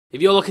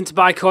If you're looking to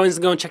buy coins,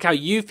 then go and check out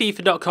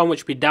ufifa.com,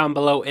 which will be down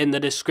below in the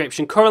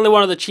description. Currently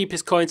one of the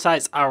cheapest coin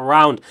sites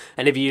around,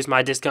 and if you use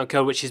my discount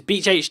code, which is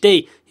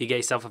BeechHD, you get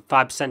yourself a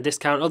 5%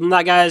 discount. Other than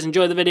that, guys,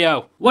 enjoy the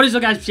video. What is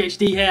up, guys?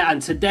 BeechHD here,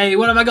 and today,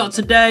 what have I got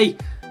today?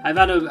 I've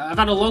had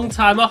a long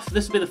time off.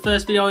 This will be the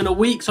first video in a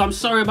week, so I'm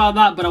sorry about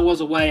that, but I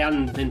was away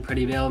and been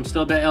pretty ill. I'm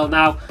still a bit ill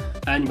now,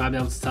 and you might be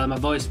able to tell in my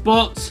voice,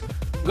 but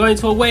I'm going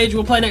to a wager.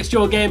 We'll play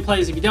xDuo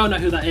gameplays. If you don't know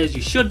who that is,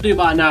 you should do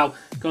by now.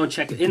 Go and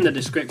check it in the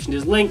description.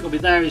 His link will be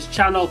there, his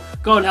channel.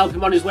 Go and help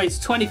him on his way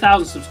to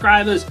 20,000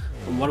 subscribers.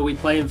 And what are we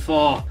playing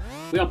for?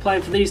 We are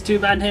playing for these two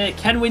men here.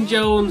 Kenwyne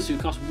Jones, who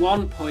cost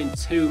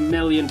 1.2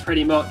 million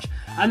pretty much.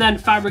 And then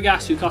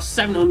Fabregas, who cost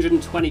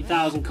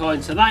 720,000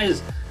 coins. So that is,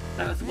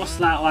 what's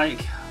that, like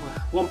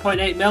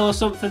 1.8 mil or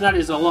something? That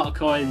is a lot of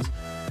coins.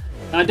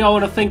 I don't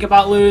want to think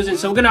about losing,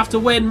 so we're going to have to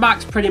win.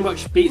 Max pretty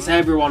much beats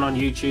everyone on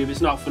YouTube.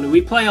 It's not funny. We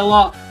play a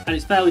lot, and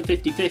it's fairly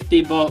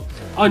 50-50, but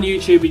on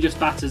YouTube, he just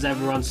batters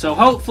everyone. So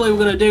hopefully we're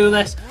going to do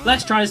this.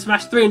 Let's try and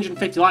smash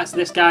 350 likes to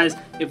this, guys.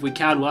 If we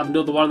can, we'll have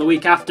another one the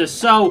week after.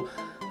 So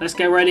let's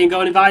get ready and go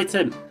and invite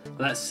him.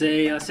 Let's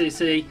see.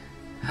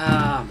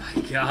 Oh,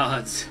 my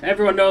God.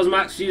 Everyone knows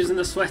Max using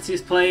the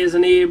sweatiest players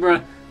in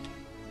Ibra.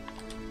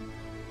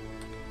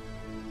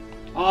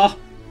 Oh,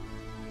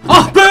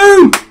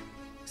 boom!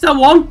 Is that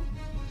one?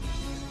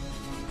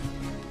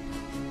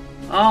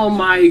 Oh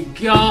my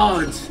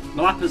God!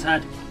 Malapa's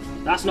head.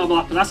 That's not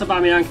Malapa, that's a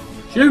Aubameyang.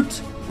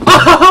 Shoot!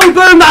 Oh,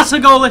 boom! That's a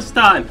goal this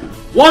time!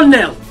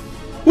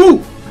 1-0!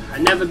 Woo! I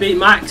never beat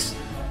Max.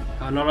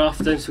 Oh, not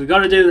often, so we've got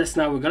to do this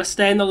now. We've got to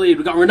stay in the lead.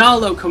 We've got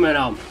Ronaldo coming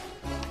on.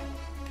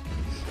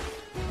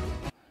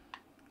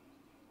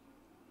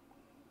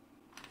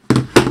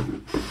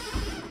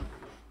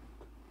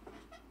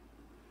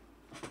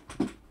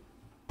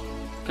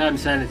 Can't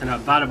say anything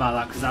bad about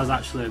that because that was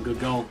actually a good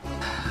goal.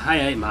 I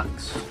hate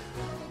Max.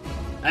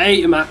 I hate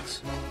you,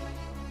 Max.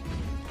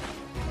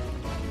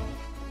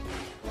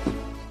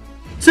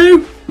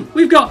 2!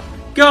 We've got...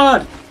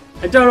 God!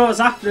 I don't know what's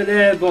happening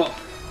here, but...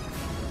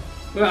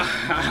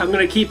 I'm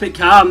going to keep it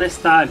calm this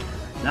time.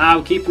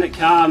 Now, keeping it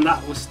calm.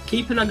 That was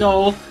keeping a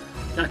goal.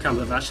 I can't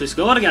believe I actually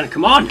scored again.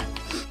 Come on!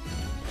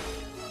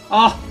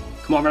 Oh!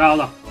 Come on,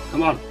 Ronaldo.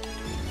 Come on.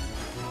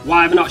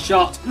 Why have I not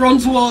shot? Run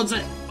towards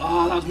it!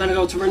 Oh, that was meant to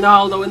go to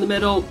Ronaldo in the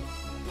middle.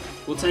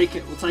 We'll take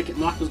it. We'll take it.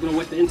 Black was going to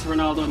whip it into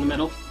Ronaldo in the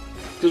middle.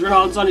 Because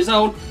Ronaldo's on his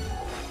own.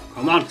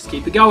 Come on, let's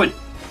keep it going.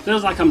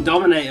 Feels like I'm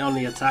dominating on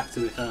the attack, to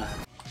be fair.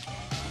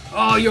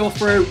 Oh, you're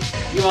through.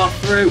 You are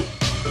through.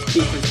 This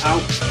keeper's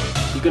out.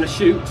 You're going to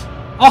shoot.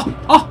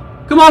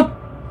 Oh, come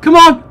on. Come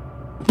on.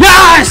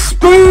 Yes!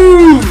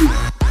 Boom!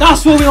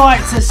 That's what we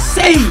like to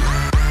see.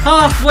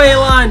 Halfway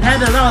line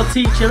header. That'll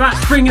teach you.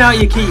 That's bringing out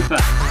your keeper.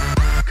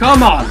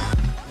 Come on.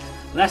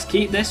 Let's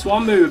keep this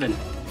one moving.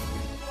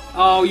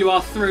 Oh, you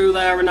are through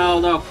there,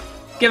 Ronaldo.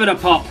 Give it a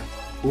pop.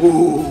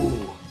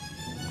 Ooh.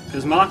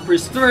 Because Malapa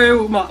is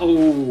through.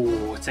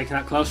 Oh, taking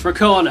that close for a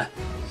corner.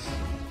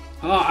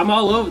 Oh, I'm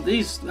all over.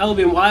 These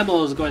LB and Y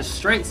balls are going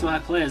straight to my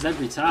players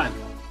every time.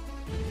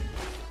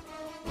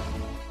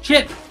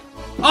 Chip.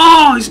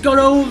 Oh, he's gone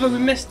over. We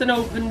missed an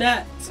open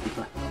net.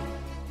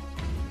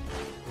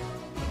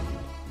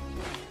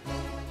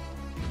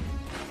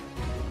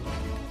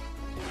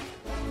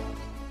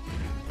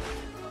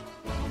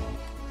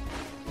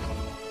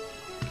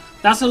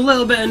 That's a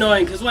little bit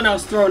annoying because when I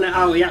was throwing it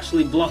out, he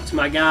actually blocked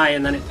my guy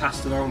and then it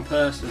passed to the wrong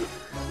person.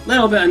 A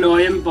little bit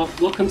annoying, but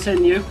we'll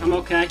continue. I'm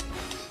okay.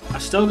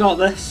 I've still got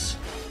this.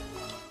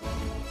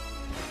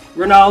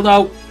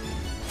 Ronaldo.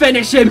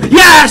 Finish him.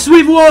 Yes,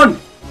 we've won!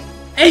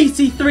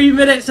 83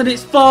 minutes and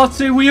it's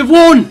 4-2. We have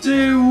won!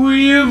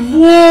 We have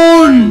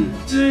won!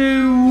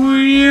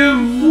 We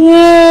have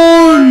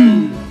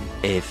won!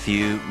 A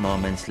few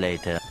moments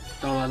later.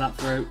 Don't let that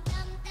through.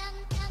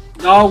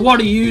 Oh, what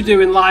are you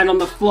doing lying on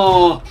the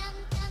floor?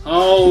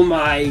 Oh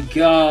my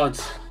God.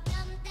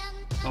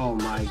 Oh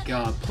my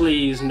God.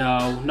 Please,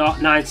 no. Not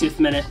 90th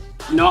minute.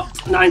 Not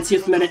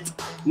 90th minute.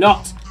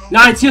 Not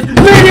 90th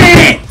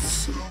minute!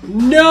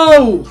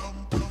 No!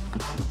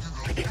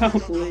 I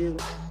can't believe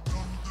it.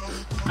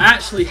 I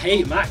actually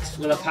hate Max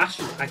with a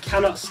passion. I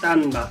cannot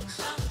stand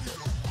Max.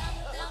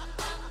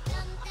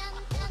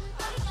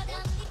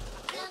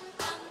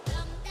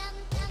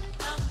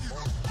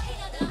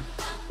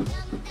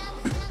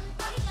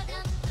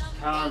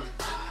 Can't.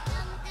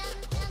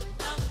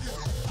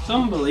 It's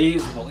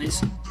unbelievable.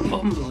 It's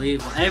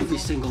unbelievable. Every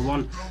single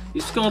one. You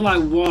scored like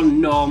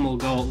one normal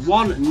goal.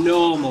 One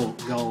normal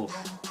goal.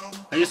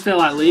 I just feel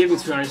like leaving,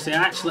 to be honest.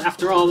 Actually,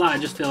 after all that, I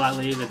just feel like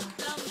leaving.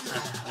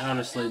 I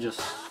honestly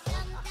just...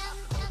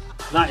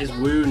 That is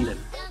wounding.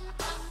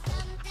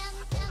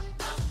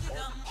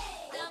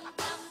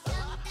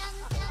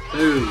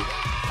 Boom.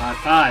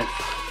 5-5.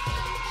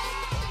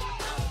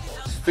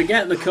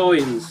 Forget the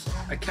coins.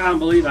 I can't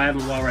believe I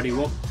haven't already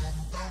won.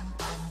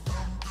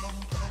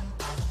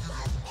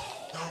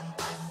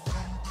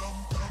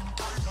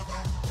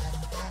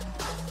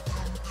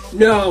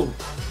 No!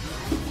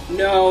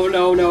 No,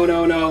 no, no,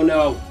 no, no,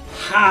 no.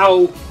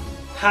 How?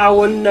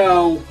 How and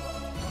no?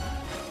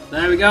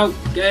 There we go.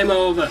 Game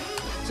over.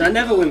 So I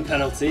never win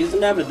penalties. I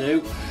never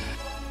do.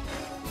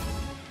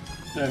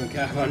 Don't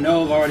care. I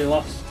know I've already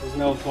lost. There's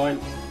no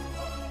point.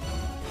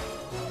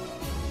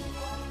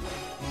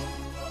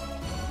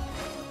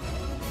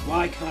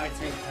 Why can't I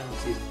take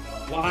penalties?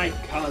 Why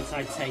can't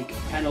I take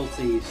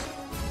penalties?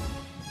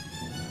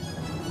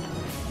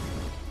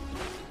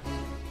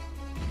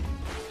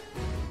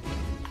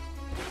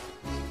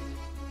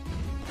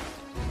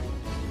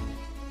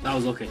 That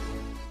was lucky.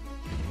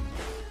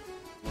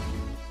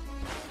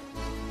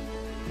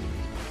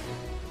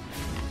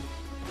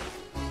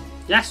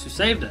 Yes, we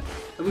saved it.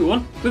 Have we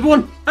won? We've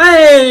won!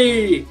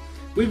 Hey!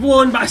 We've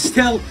won, but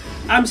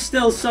I'm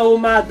still so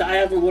mad that I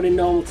haven't won in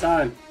normal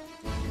time.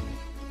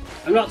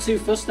 I'm not too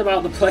fussed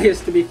about the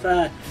players, to be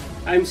fair.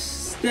 I'm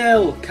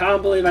still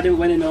can't believe I didn't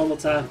win in normal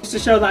time. Just to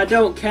show that I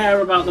don't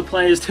care about the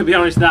players, to be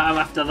honest, that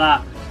after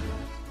that.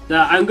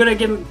 That I'm going to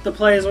give the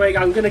players away.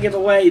 I'm going to give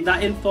away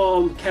that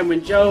informed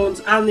Kenwyne Jones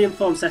and the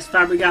informed TIF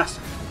Fabregas.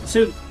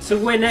 To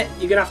win it,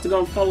 you're going to have to go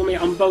and follow me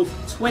on both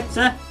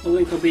Twitter. The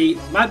link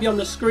will might be on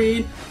the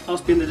screen,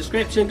 also be in the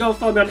description. Go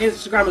follow me on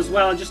Instagram as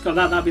well. I just got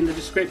that'll be in the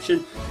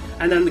description.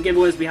 And then the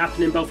giveaways will be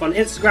happening both on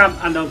Instagram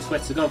and on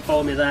Twitter. Go and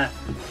follow me there.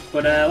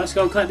 But let's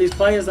go and collect these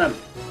players then.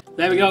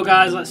 There we go,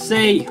 guys. Let's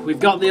see. We've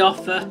got the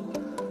offer.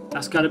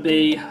 That's got to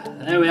be,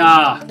 there we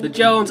are, the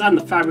Jones and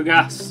the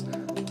Fabregas.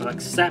 I'll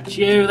accept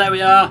you. There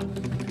we are.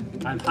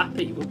 I'm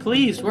happy. We're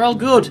pleased. We're all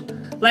good.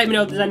 Let me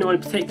know if there's anyone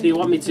in particular you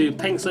want me to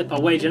pink slip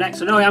or wager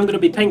next. I know I am going to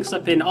be pink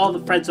slipping all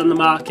the threads on the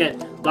market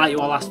like you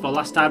all asked for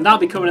last time. That'll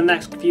be coming in the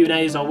next few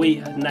days or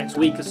next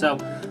week or so.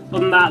 Other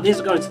than that,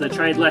 these are going to the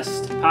trade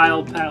list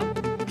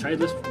trade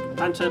list,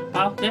 banter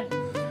pile, yeah.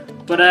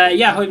 But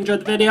yeah, I hope you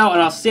enjoyed the video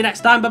and I'll see you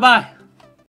next time. Bye bye.